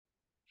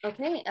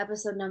Okay,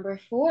 episode number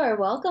 4.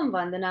 Welcome,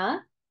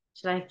 Vandana.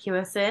 Should I cue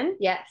us in?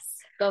 Yes,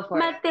 go for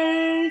My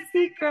it.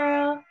 Daisy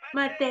girl,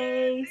 my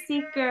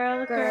Daisy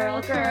girl,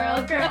 girl.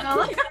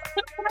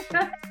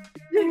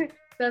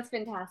 That's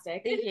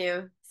fantastic. Thank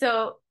you.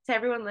 So, to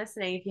everyone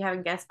listening, if you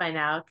haven't guessed by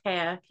now, Kea,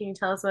 can you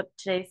tell us what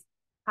today's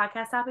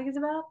podcast topic is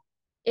about?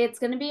 It's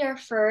going to be our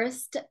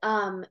first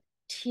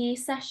tea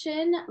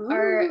session,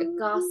 our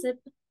gossip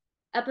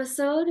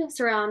episode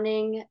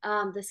surrounding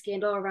the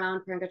scandal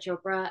around Priyanka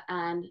Chopra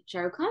and Shah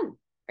Rukh Khan.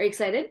 Are you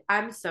excited?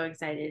 I'm so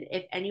excited.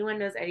 If anyone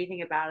knows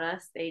anything about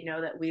us, they know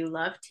that we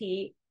love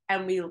tea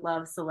and we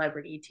love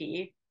celebrity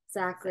tea.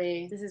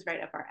 Exactly. This is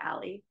right up our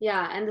alley.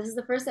 Yeah, and this is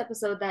the first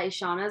episode that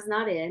Ishana's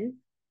not in.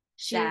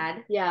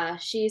 Sad. Yeah,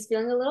 she's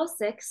feeling a little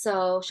sick,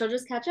 so she'll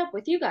just catch up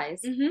with you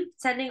guys.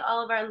 Sending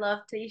all of our love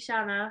to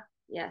Ishana.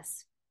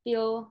 Yes.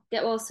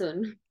 Get well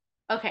soon.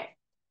 Okay.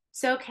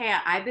 So, Kea,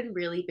 I've been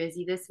really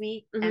busy this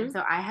week, and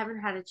so I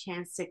haven't had a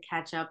chance to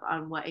catch up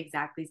on what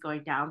exactly is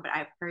going down, but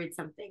I've heard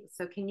some things.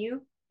 So can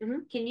you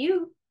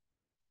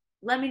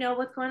let me know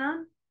what's going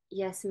on?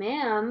 Yes,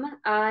 ma'am.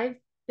 I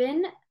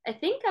think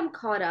I'm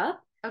caught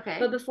up. Okay.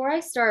 But before I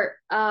start,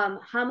 how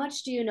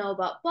much do you know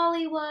about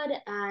Bollywood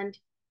and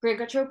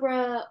Priyanka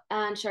Chopra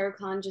and Shah Rukh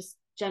Khan just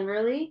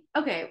generally?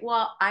 Okay,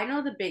 well, I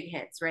know the big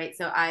hits, right?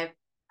 So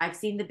I've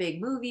seen the big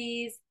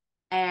movies,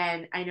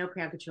 and I know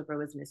Priyanka Chopra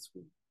was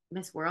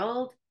Miss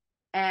World,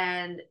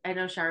 and I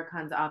know Shah Rukh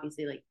Khan's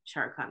obviously like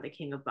Shah Rukh Khan, the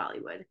king of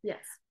Bollywood.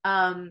 Yes.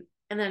 And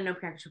then I know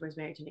Priyanka Chopra is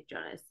married to Nick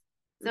Jonas.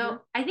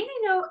 So I think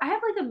I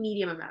have like a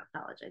medium amount of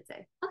knowledge, I'd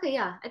say. Okay,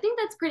 yeah. I think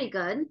that's pretty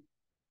good.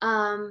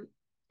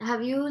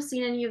 Have you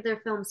seen any of their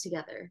films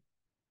together?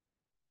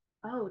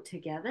 Oh,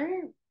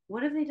 together?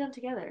 What have they done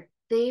together?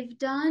 They've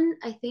done,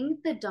 I think,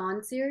 the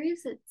Dawn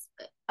series. There's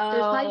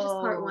probably just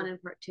part 1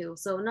 and part 2,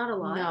 so not a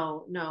lot.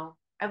 No.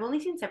 I've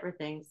only seen separate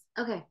things.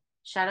 Okay.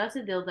 Shout out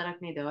to Dil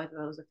Dharakne Do. I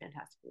thought it was a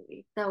fantastic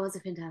movie. That was a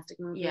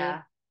fantastic movie.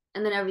 Yeah.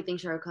 And then everything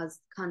Shah Rukh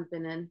Khan's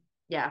been in.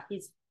 Yeah,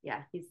 he's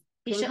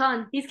King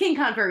Khan. He's King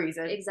Khan for a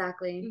reason.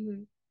 Exactly.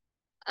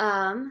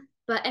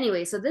 But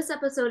anyway, so this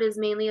episode is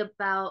mainly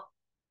about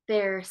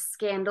their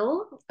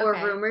scandal or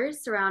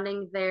rumors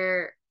surrounding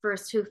their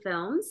first 2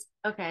 films.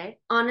 Okay.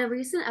 On a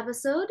recent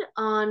episode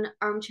on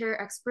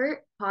Armchair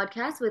Expert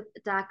Podcast with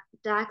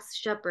Dax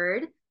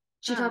Shepard,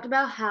 she talked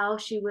about how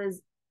she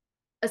was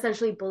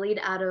essentially bullied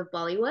out of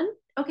Bollywood.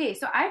 Okay,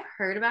 so I've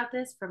heard about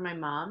this from my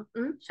mom.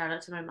 Shout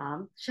out to my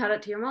mom. Shout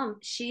out to your mom.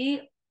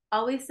 She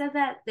always said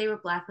that they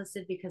were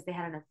blacklisted because they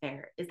had an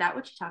affair. Is that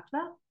what she talked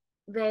about?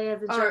 They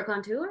as a Shah Rukh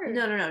Khan too? Or?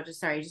 No,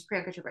 just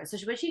Priyanka Chopra. So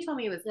what she told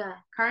me was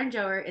Karan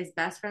Johar is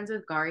best friends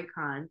with Gauri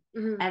Khan.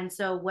 And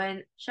so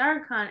when Shah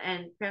Rukh Khan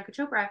and Priyanka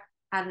Chopra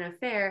had an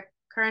affair,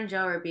 Karan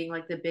Johar, being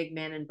like the big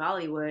man in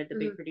Bollywood, the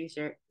big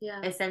producer,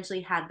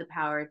 essentially had the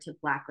power to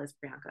blacklist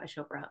Priyanka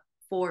Chopra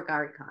for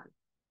Gauri Khan.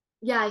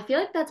 Yeah, I feel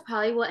like that's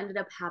probably what ended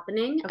up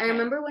happening. I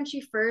remember when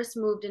she first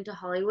moved into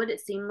Hollywood, it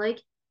seemed like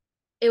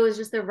it was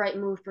just the right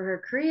move for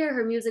her career.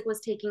 Her music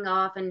was taking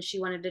off and she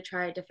wanted to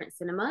try a different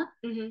cinema.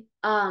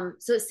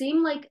 So it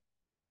seemed like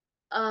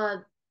a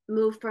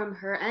move from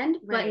her end.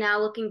 But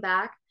now looking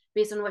back,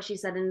 based on what she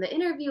said in the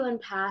interview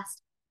and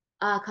past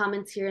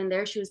comments here and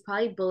there, she was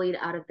probably bullied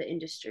out of the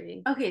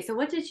industry. Okay, so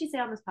what did she say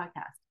on this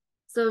podcast?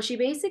 So she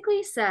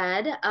basically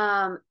said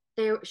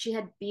she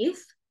had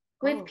beef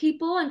with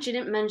people, and she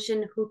didn't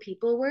mention who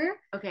people were.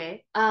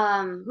 Okay.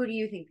 Who do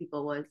you think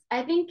people was?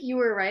 I think you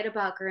were right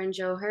about Karan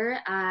Johar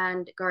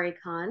and Gauri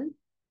Khan.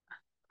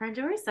 Karan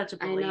Johar is such a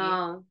bully. I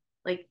know.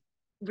 Like,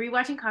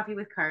 rewatching Coffee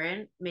with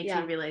Karan makes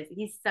me realize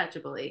he's such a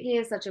bully. He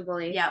is such a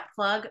bully. Yeah,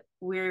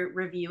 we're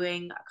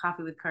reviewing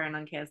Coffee with Karan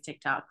on Kaya's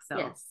TikTok, so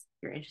if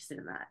you're interested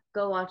in that,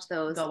 go watch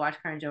those. Go watch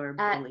Karan Johar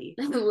bully.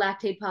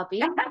 Lactate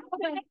Poppy.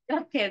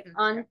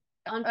 on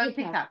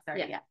TikTok,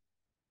 sorry, yeah.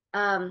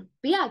 But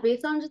yeah,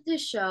 based on just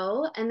his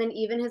show and then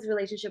even his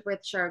relationship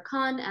with Shah Rukh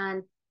Khan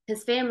and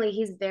his family,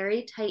 he's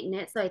very tight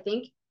knit. So I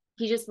think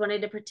he just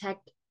wanted to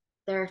protect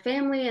their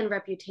family and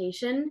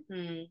reputation.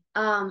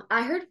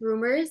 I heard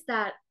rumors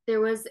that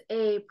there was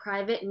a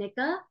private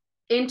nikah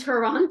in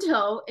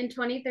Toronto in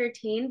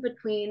 2013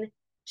 between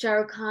Shah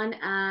Rukh Khan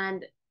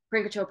and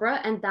Priyanka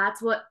Chopra, and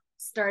that's what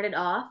started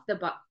off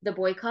the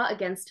boycott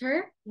against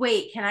her.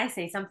 Wait, can I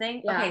say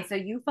something? Yeah. Okay, so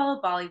you follow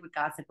Bollywood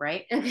gossip,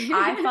 right?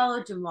 I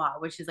follow Jamal,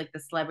 which is like the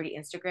celebrity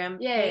Instagram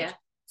page. Yeah.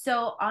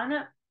 So on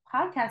a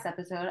podcast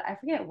episode, I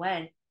forget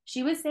when,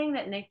 she was saying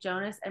that Nick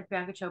Jonas and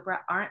Priyanka Chopra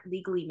aren't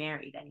legally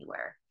married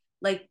anywhere.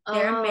 Like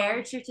their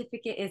marriage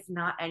certificate is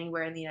not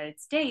anywhere in the United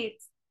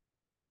States.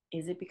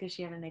 Is it because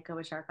she had a nikah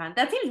with Shah Rukh Khan?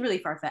 That seems really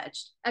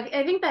far-fetched.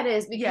 I think that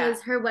is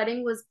because her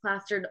wedding was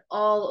plastered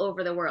all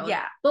over the world.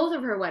 Yeah. Both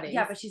of her weddings.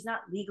 Yeah, but she's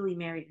not legally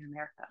married in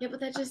America. Yeah, but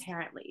that just...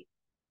 Apparently.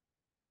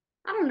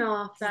 I don't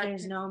know if that...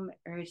 There's no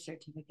marriage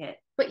certificate.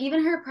 But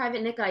even her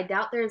private nikah, I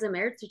doubt there's a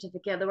marriage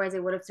certificate. Otherwise,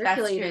 it would have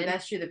circulated.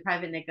 That's true. The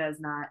private nikah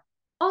is not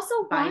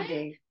also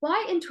binding.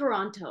 Why in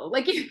Toronto?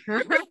 Like, who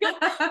goes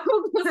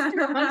to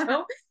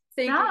Toronto?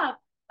 Stop.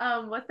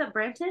 What's that,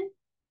 Brampton?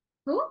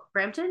 Who?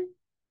 Brampton?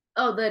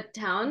 Oh, the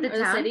town?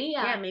 The city?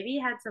 Yeah. Yeah, maybe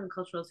it had some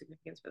cultural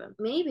significance for them.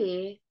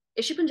 Maybe.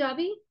 Is she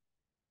Punjabi?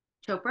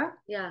 Chopra?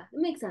 Yeah, it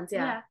makes sense.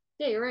 Yeah.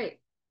 Yeah, you're right.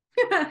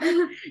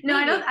 No,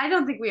 I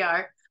don't think we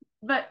are.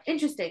 But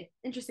interesting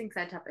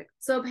side topic.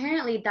 So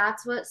apparently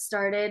that's what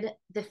started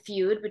the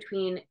feud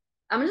between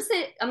I'm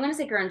gonna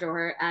say Karan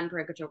Johar and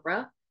Priyanka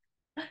Chopra.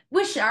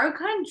 Was Shah Rukh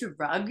Khan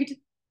drugged?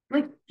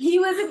 Like he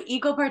was an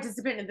equal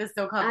participant in this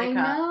so-called I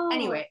know.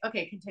 Anyway,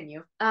 okay,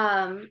 continue.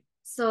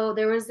 So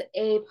there was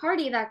a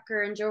party that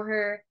Karan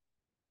Johar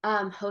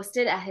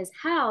hosted at his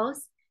house,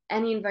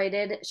 and he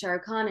invited Shah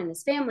Rukh Khan and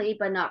his family,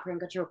 but not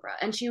Priyanka Chopra.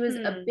 And she was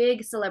a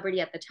big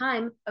celebrity at the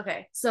time.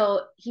 Okay.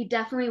 So he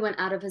definitely went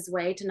out of his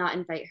way to not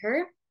invite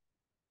her.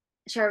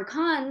 Shah Rukh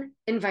Khan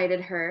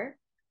invited her.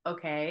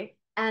 Okay.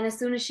 And as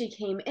soon as she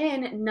came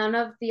in, none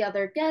of the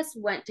other guests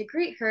went to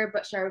greet her,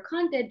 but Shah Rukh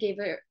Khan gave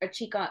her a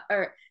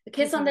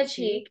kiss on the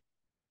cheek.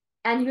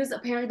 And he was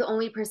apparently the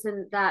only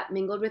person that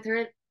mingled with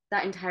her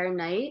that entire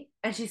night.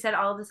 And she said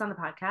all of this on the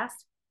podcast?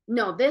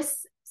 No,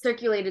 this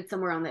circulated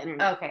somewhere on the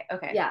internet. Okay.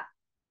 Yeah.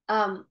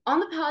 On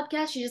the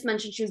podcast, she just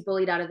mentioned she was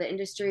bullied out of the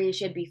industry.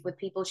 She had beef with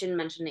people. She didn't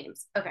mention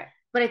names. Okay.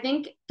 But I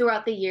think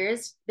throughout the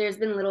years, there's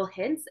been little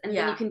hints, and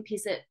then you can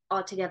piece it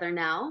all together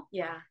now.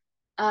 Yeah.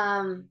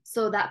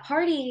 So that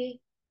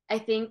party, I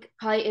think,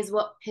 probably is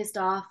what pissed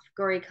off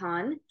Gauri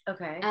Khan.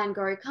 Okay. And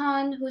Gauri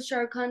Khan, who's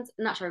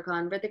not Shah Rukh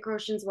Khan, Hrithik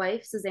Roshan's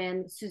wife,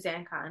 Suzanne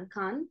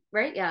Khan,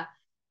 right? Yeah.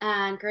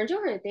 And Karan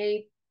Johar,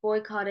 they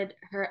boycotted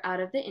her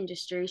out of the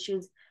industry. She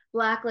was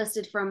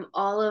blacklisted from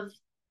all of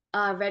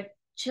Red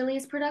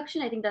Chili's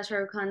production. I think that's Shah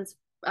Rukh Khan's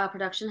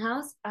production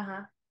house.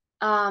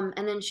 And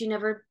then she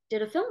never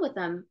did a film with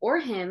them or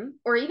him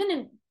or even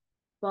in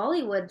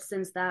Bollywood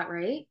since that,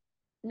 right?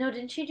 No,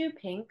 didn't she do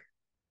Pink?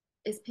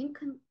 Is Pink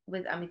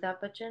with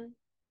Amitabh Bachchan?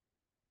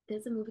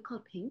 There's a movie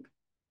called Pink.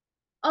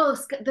 Oh,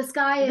 The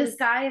Sky is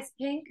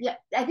Pink. Yeah,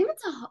 I think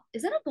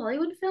is that a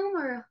Bollywood film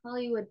or a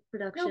Hollywood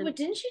production? No, but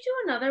didn't she do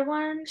another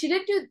one? She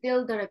did do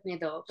Dil Dhadakne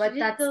Do, but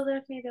that's Dil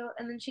Dhadakne Do,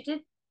 and then she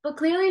did, but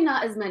clearly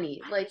not as many.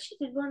 Like she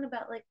did one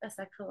about like a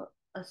sexual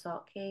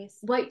assault case.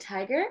 White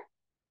Tiger.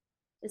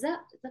 Is that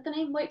the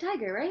name? White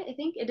Tiger, right? I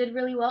think it did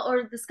really well.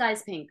 Or The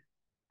Sky's Pink.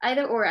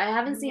 Either or. I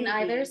haven't seen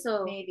either,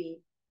 so maybe.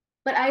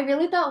 But I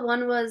really thought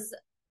one was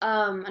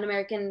an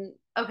American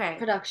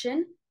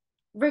production.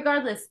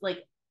 Regardless,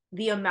 like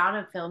the amount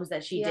of films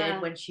that she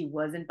did when she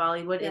was in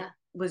Bollywood, it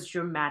was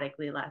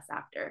dramatically less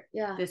after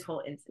this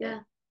whole incident. Yeah.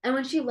 And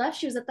when she left,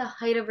 she was at the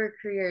height of her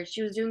career.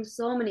 She was doing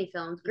so many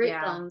films, great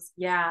films.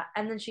 Yeah.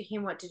 And then she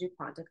came to do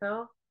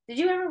Quantico. Did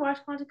you ever watch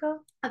Quantico?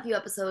 A few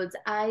episodes.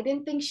 I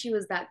didn't think she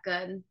was that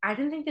good. I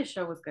didn't think the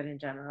show was good in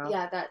general.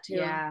 Yeah, that too.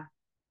 Yeah.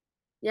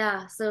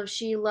 Yeah, so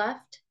she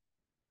left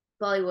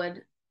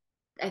Bollywood,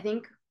 I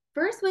think,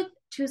 first with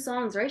 2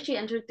 songs, right? She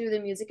entered through the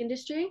music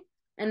industry.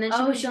 And then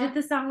she did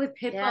the song with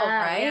Pitbull,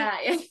 right?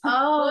 Yeah.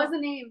 Oh. What was the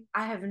name?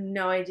 I have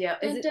no idea.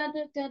 I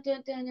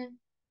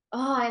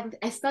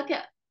stuck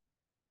it.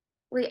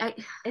 Wait,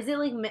 is it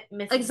like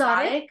Miss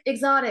Exotic?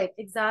 Exotic.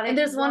 And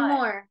there's one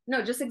more.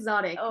 No, just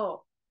Exotic.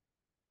 Oh.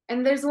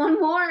 And there's one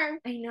more.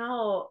 I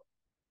know.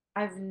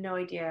 I have no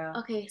idea.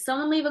 Okay,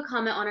 someone leave a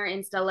comment on our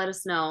Insta. Let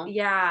us know.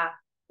 Yeah.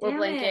 We're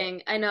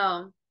blinking. I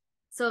know.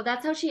 So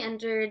that's how she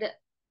entered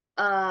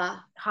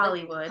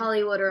Hollywood. Like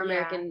Hollywood or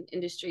American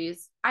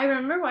industries. I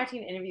remember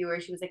watching an interview where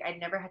she was like, I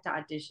never had to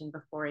audition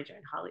before I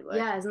joined Hollywood.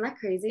 Yeah, isn't that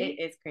crazy?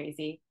 It is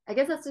crazy. I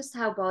guess that's just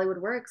how Bollywood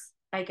works.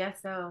 I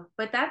guess so.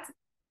 But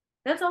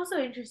that's also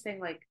interesting,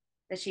 like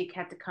that she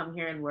had to come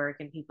here and work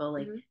and people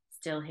like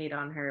still hate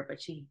on her,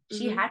 but she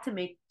had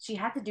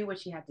to do what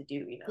she had to do,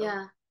 you know?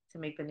 Yeah. To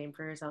make the name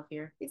for herself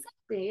here.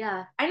 Exactly,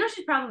 yeah. I know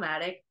she's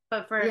problematic,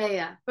 but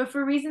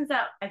for reasons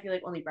that I feel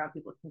like only brown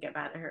people can get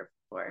mad at her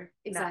for.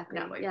 Exactly.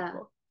 Not white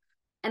people.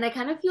 And I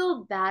kind of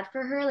feel bad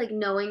for her, like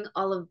knowing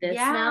all of this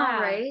now,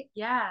 right?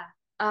 Yeah.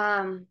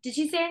 Did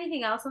she say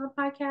anything else on the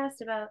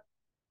podcast about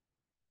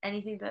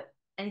anything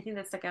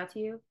that stuck out to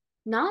you?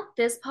 Not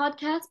this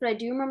podcast, but I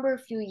do remember a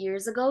few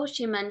years ago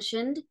she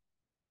mentioned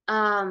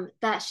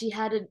that she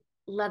had a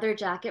leather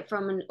jacket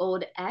from an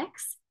old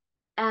ex,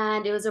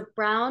 and it was a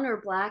brown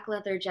or black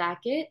leather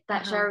jacket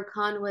that Shah Rukh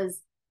Khan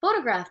was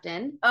photographed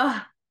in.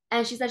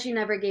 And she said she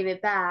never gave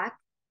it back.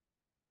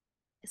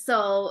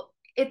 So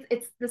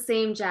it's the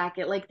same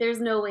jacket. Like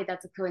there's no way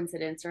that's a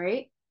coincidence,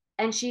 right?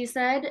 And she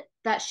said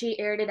that she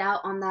aired it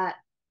out on that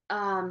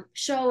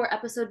show or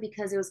episode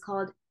because it was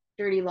called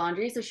Dirty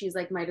Laundry. So she's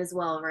like, might as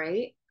well,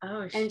 right?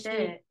 Oh, and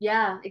shit.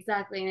 Yeah,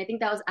 exactly. And I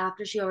think that was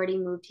after she already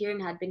moved here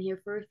and had been here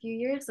for a few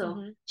years.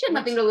 So she had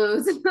nothing to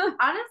lose.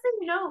 Honestly,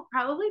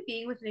 probably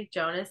being with Nick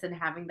Jonas and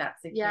having that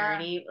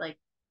security, like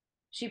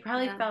she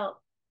probably felt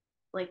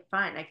like,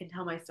 fine, I can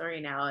tell my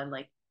story now. And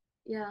like,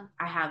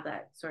 I have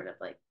that sort of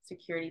like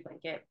security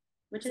blanket,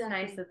 which is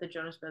nice that the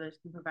Jonas Brothers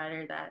can provide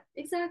her that.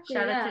 Exactly.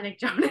 Shout out to Nick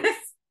Jonas.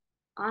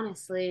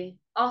 Honestly.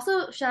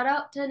 Also, shout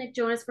out to Nick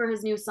Jonas for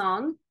his new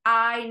song.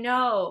 I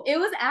know. It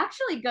was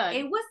actually good.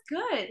 It was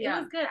good. Yeah.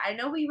 It was good. I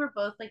know we were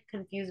both like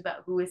confused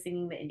about who was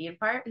singing the Indian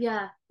part.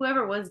 Yeah.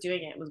 Whoever was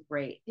doing it was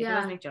great. If it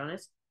was Nick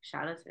Jonas,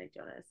 shout out to Nick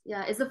Jonas.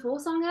 Yeah. Is the full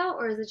song out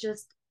or is it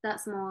just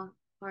that small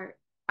part?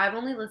 I've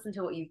only listened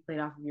to what you've played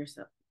off of your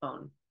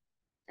phone.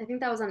 I think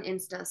that was on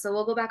Insta. So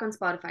we'll go back on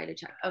Spotify to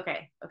check.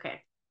 Okay.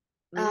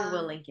 Maybe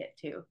we'll link it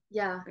too.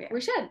 Yeah.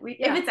 We should.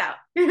 If it's out.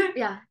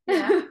 Yeah.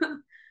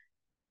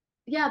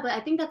 Yeah, but I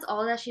think that's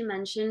all that she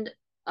mentioned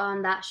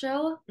on that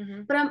show.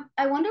 Mm-hmm. But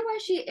I wonder why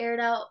she aired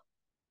out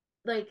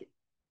like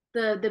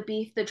the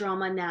beef, the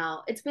drama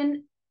now. It's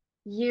been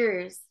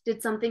years.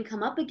 Did something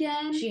come up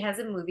again? She has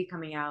a movie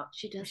coming out.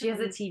 She has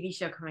a TV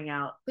show coming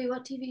out. Wait,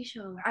 what TV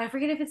show? I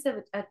forget if it's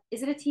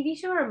is it a TV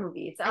show or a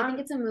movie? I think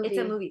it's a movie. It's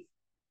a movie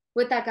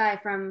with that guy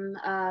from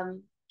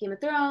Game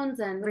of Thrones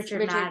and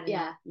Richard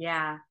Madden.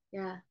 Yeah.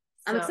 So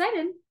I'm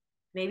excited.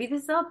 Maybe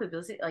this is all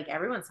publicity. Like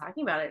everyone's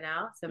talking about it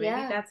now, so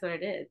maybe that's what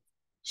it is.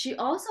 She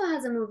also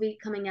has a movie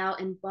coming out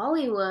in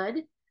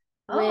Bollywood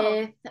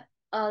with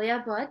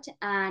Alia Bhatt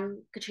and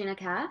Katrina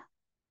Kaif.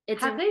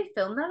 Have they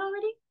filmed that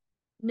already?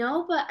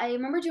 No, but I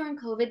remember during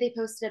COVID they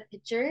posted a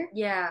picture.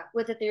 Yeah.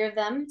 With the three of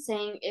them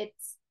saying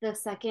it's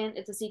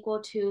a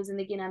sequel to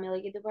Zindagi Na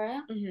Milegi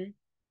Dobara. Mm-hmm.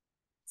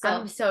 So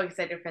I'm so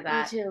excited for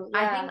that. Me too. Yeah.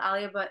 I think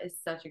Alia Bhatt is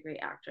such a great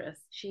actress.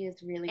 She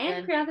is really good.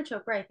 And Priyanka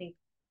Chopra, I think.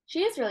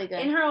 She is really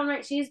good. In her own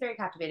right, she is very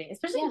captivating.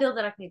 Especially in Dil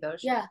Dhadakne Do.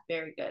 She's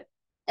very good.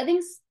 I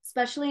think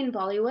especially in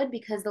Bollywood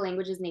because the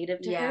language is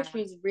native to her,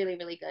 she's really,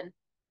 really good.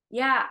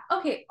 Yeah.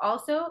 Okay.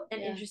 Also,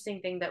 an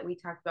interesting thing that we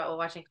talked about while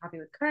watching Coffee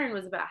with Kern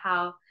was about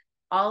how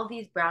all of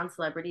these brown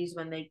celebrities,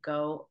 when they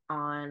go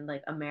on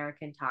like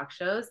American talk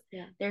shows,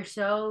 they're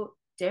so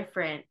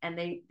different and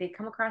they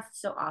come across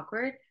so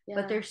awkward,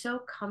 but they're so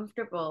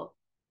comfortable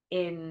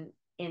in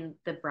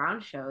the brown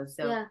shows.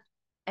 So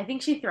I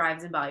think she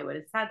thrives in Bollywood.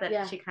 It's sad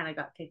that she kind of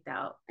got kicked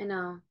out. I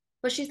know.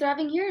 But she's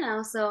thriving here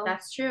now, so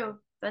that's true.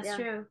 That's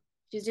true.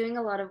 She's doing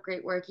a lot of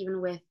great work,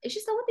 even with. Is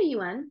she still with the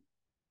UN?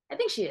 I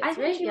think she is. I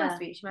think she must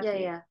be. She must be.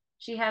 Yeah.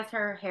 She has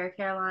her hair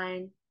care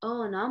line.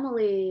 Oh,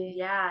 Anomaly.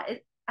 Yeah.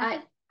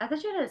 I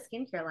thought she had a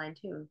skincare line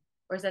too.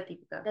 Or is that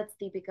Deepika? That's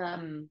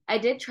Deepika. I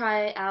did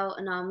try out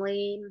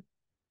Anomaly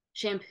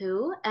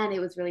shampoo, and it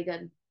was really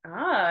good.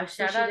 Oh,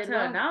 shout out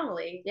to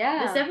Anomaly.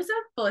 Yeah. This episode's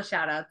full of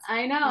shout outs.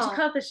 I know. We should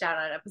call it the shout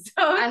out episode.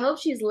 I hope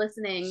she's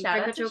listening.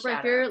 Priyanka Chopra,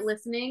 if you're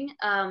listening,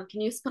 can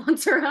you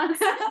sponsor us?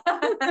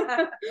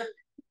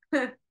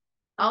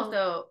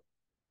 Also,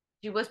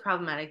 she was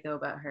problematic though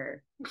about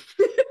her.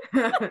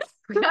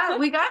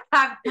 we got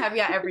to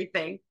caveat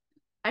everything.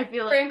 I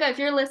feel like Priyanka, if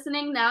you're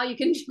listening now, you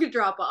can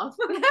drop off.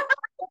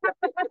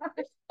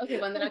 Okay,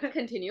 well then I'll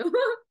continue. What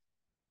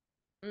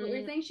were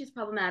you saying? She's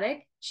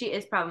problematic? She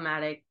is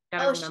problematic.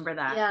 Gotta remember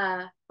that.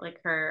 Yeah.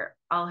 Like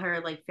all her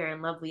like Fair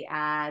and Lovely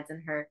ads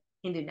and her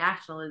Hindu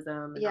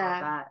nationalism and all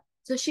that.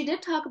 So she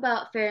did talk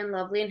about Fair and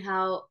Lovely and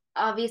how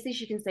obviously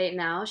she can say it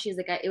now. She's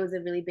like, it was a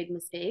really big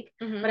mistake.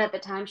 Mm-hmm. But at the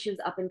time she was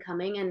up and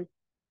coming and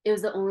it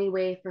was the only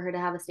way for her to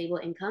have a stable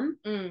income.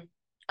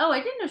 Oh,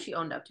 I didn't know she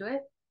owned up to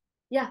it.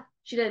 Yeah,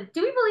 she did.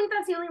 Do we believe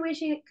that's the only way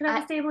she could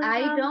have a stable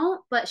income? I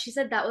don't, but she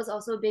said that was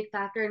also a big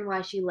factor in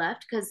why she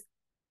left because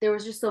there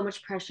was just so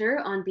much pressure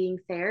on being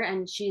fair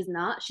and she's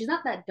not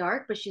that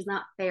dark, but she's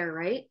not fair,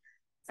 right?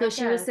 So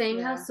she was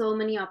saying how so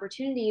many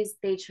opportunities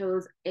they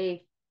chose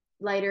a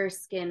lighter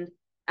skinned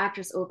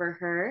actress over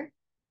her.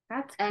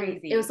 That's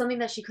crazy. And it was something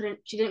that she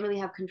didn't really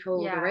have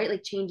control over, right?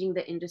 Like changing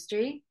the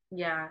industry.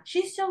 Yeah.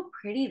 She's so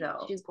pretty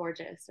though. She's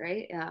gorgeous,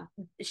 right? Yeah.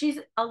 She's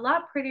a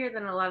lot prettier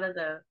than a lot of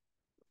the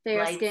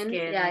fair skin.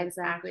 Yeah,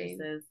 exactly.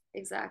 Actresses.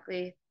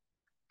 Exactly.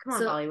 Come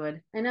on,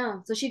 Bollywood. I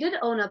know. So she did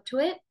own up to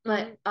it,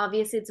 but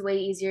obviously it's way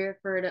easier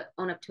for her to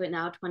own up to it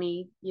now,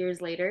 20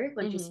 years later,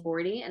 when she's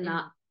 40 and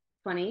not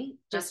 20,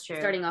 just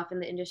starting off in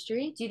the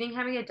industry. Do you think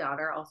having a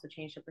daughter also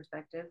changed her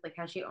perspective? Like,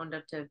 has she owned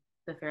up to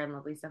the Fair and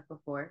Lovely stuff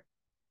before?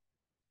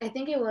 I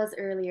think it was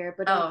earlier,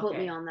 but don't quote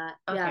me on that.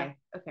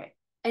 Okay.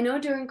 I know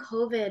during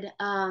COVID,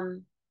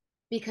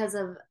 because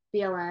of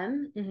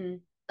BLM,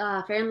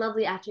 Fair and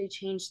Lovely actually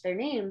changed their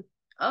name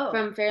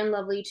from Fair and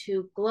Lovely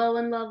to Glow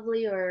and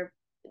Lovely or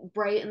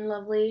Bright and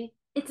Lovely.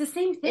 It's the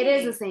same thing. It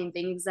is the same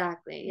thing,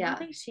 exactly. Yeah.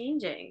 Nothing's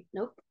changing.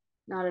 Nope,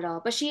 not at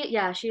all. But she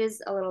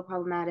is a little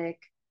problematic.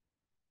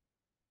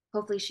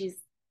 Hopefully she's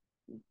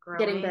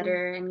getting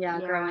better and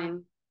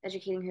growing,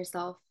 educating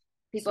herself,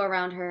 people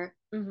around her.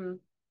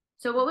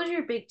 So what was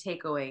your big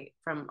takeaway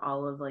from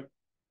all of like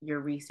your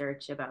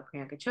research about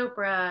Priyanka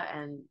Chopra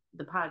and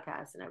the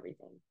podcast and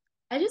everything?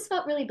 I just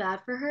felt really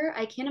bad for her.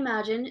 I can't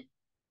imagine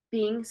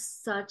being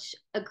such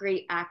a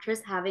great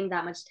actress, having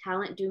that much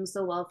talent, doing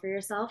so well for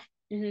yourself,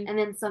 and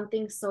then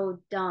something so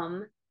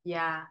dumb.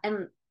 Yeah.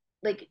 And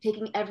like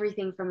taking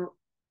everything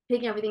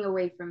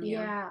away from you.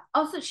 Yeah.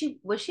 Also,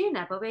 was she a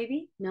Nepo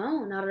baby?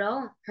 No, not at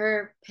all.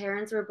 Her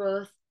parents were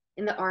both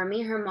in the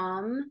army. Her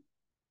mom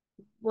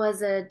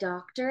was a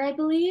doctor, I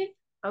believe.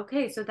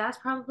 Okay, so that's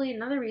probably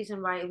another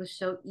reason why it was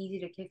so easy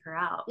to kick her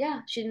out.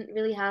 Yeah, she didn't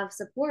really have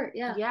support.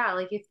 Yeah. Yeah,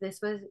 like if this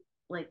was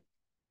like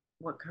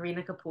what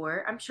Kareena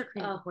Kapoor, I'm sure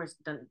Kareena Kapoor's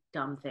done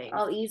dumb things.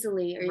 Oh,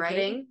 easily. Are you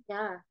kidding?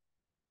 Yeah.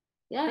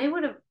 Yeah.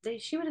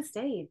 She would have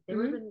stayed. They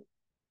would have been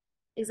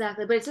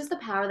Exactly. But it's just the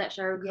power that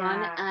Shah Rukh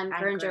Khan and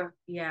Karan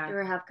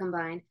Johar have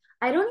combined.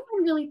 I don't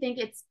even really think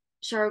it's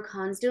Shah Rukh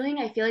Khan's doing.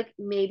 I feel like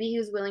maybe he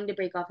was willing to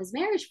break off his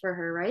marriage for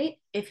her, right?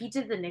 If he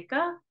did the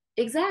nikah?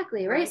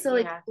 Exactly, right? So,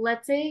 like,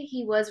 let's say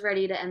he was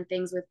ready to end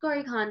things with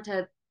Gauri Khan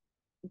to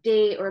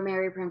date or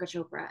marry Priyanka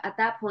Chopra. At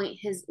that point,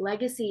 his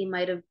legacy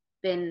might have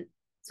been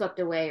swept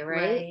away,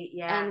 right? Right,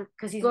 yeah. And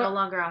because he's no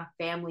longer a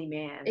family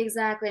man.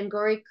 Exactly. And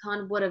Gauri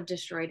Khan would have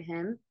destroyed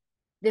him.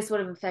 This would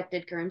have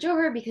affected Karan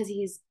Johar because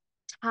he's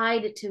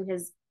tied to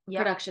his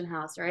production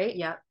house, right?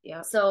 Yep.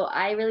 So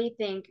I really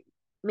think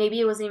maybe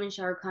it wasn't even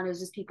Shah Rukh Khan, it was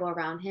just people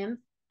around him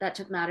that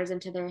took matters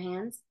into their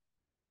hands.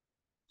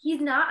 He's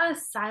not a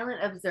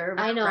silent observer,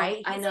 I know,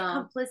 right? He's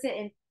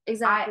complicit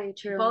in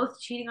true. Both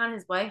cheating on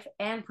his wife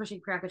and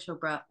pushing Priyanka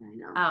Chopra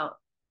out.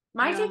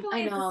 My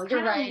takeaway is this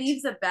kind of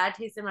leaves a bad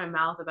taste in my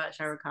mouth about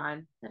Shah Rukh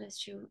Khan. That is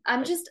true.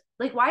 I'm just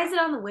like, why is it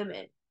on the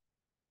women?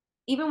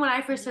 Even when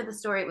I first heard the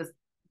story, it was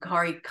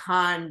Gauri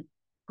Khan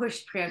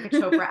pushed Priyanka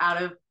Chopra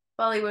out of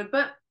Bollywood.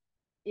 But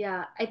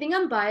yeah, I think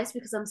I'm biased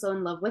because I'm so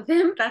in love with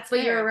him. But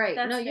fair. You're right.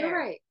 You're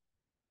right.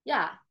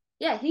 Yeah,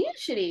 he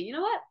is shitty. You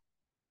know what?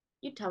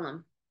 You tell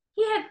him.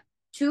 He had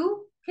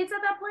 2 kids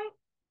at that point.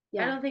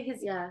 Yeah. I don't think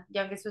his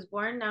youngest was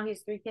born. Now he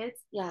has 3 kids.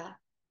 Yeah.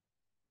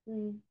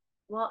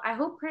 Well, I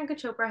hope Priyanka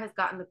Chopra has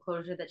gotten the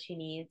closure that she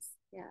needs.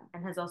 Yeah.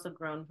 And has also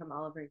grown from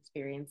all of her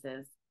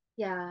experiences.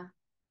 Yeah.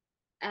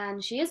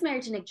 And she is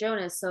married to Nick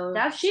Jonas, so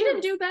she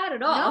didn't do bad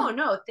at all.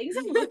 No. Things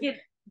are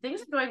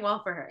going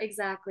well for her.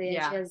 Exactly.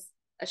 And she has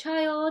a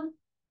child.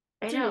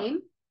 What's her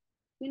name?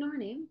 You know her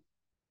name?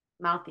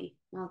 Malti.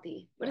 What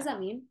does that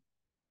mean?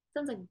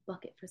 Sounds like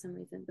bucket for some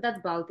reason, but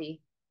that's Balti.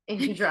 In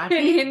Gujarati.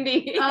 In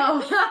Hindi.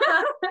 Oh.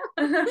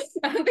 I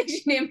don't think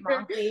she named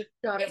her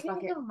daughter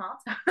Bucket.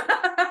 Malta.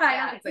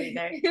 I don't think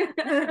so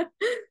either.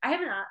 I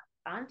have an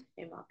aunt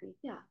named Malti.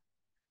 Yeah.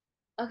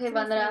 Okay,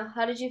 Vandana,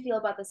 how did you feel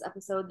about this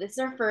episode? This is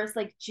our first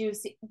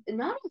juicy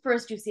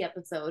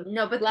episode.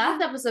 No, but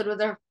last episode was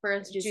our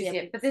first juicy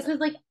episode. But this was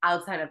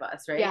outside of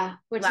us, right? Yeah,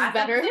 which is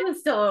better. It was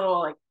still a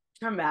little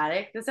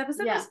traumatic. This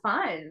episode was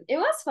fun. It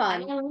was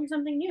fun. I learned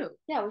something new.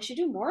 Yeah, we should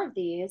do more of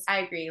these. I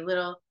agree.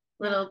 Little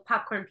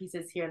popcorn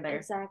pieces here and there.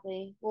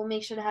 Exactly. We'll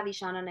make sure to have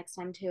Ishana next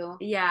time too.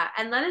 Yeah,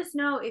 and let us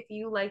know if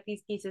you like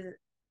these pieces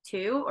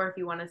too, or if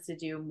you want us to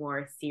do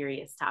more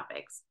serious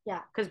topics. Yeah,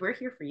 because we're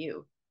here for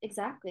you.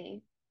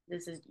 Exactly.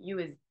 This is you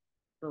as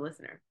the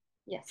listener.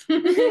 Yes.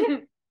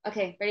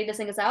 Okay, ready to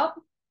sing us out?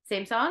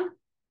 Same song?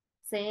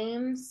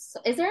 Is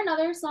there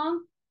another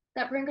song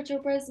that Priyanka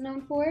Chopra is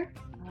known for?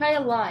 Probably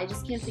a lot. I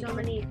just can't think of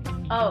any.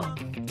 Oh.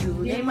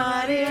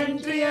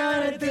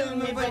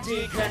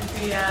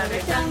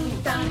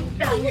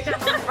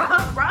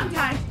 Wrong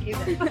time.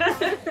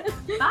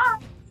 Bye.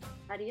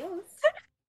 Adios.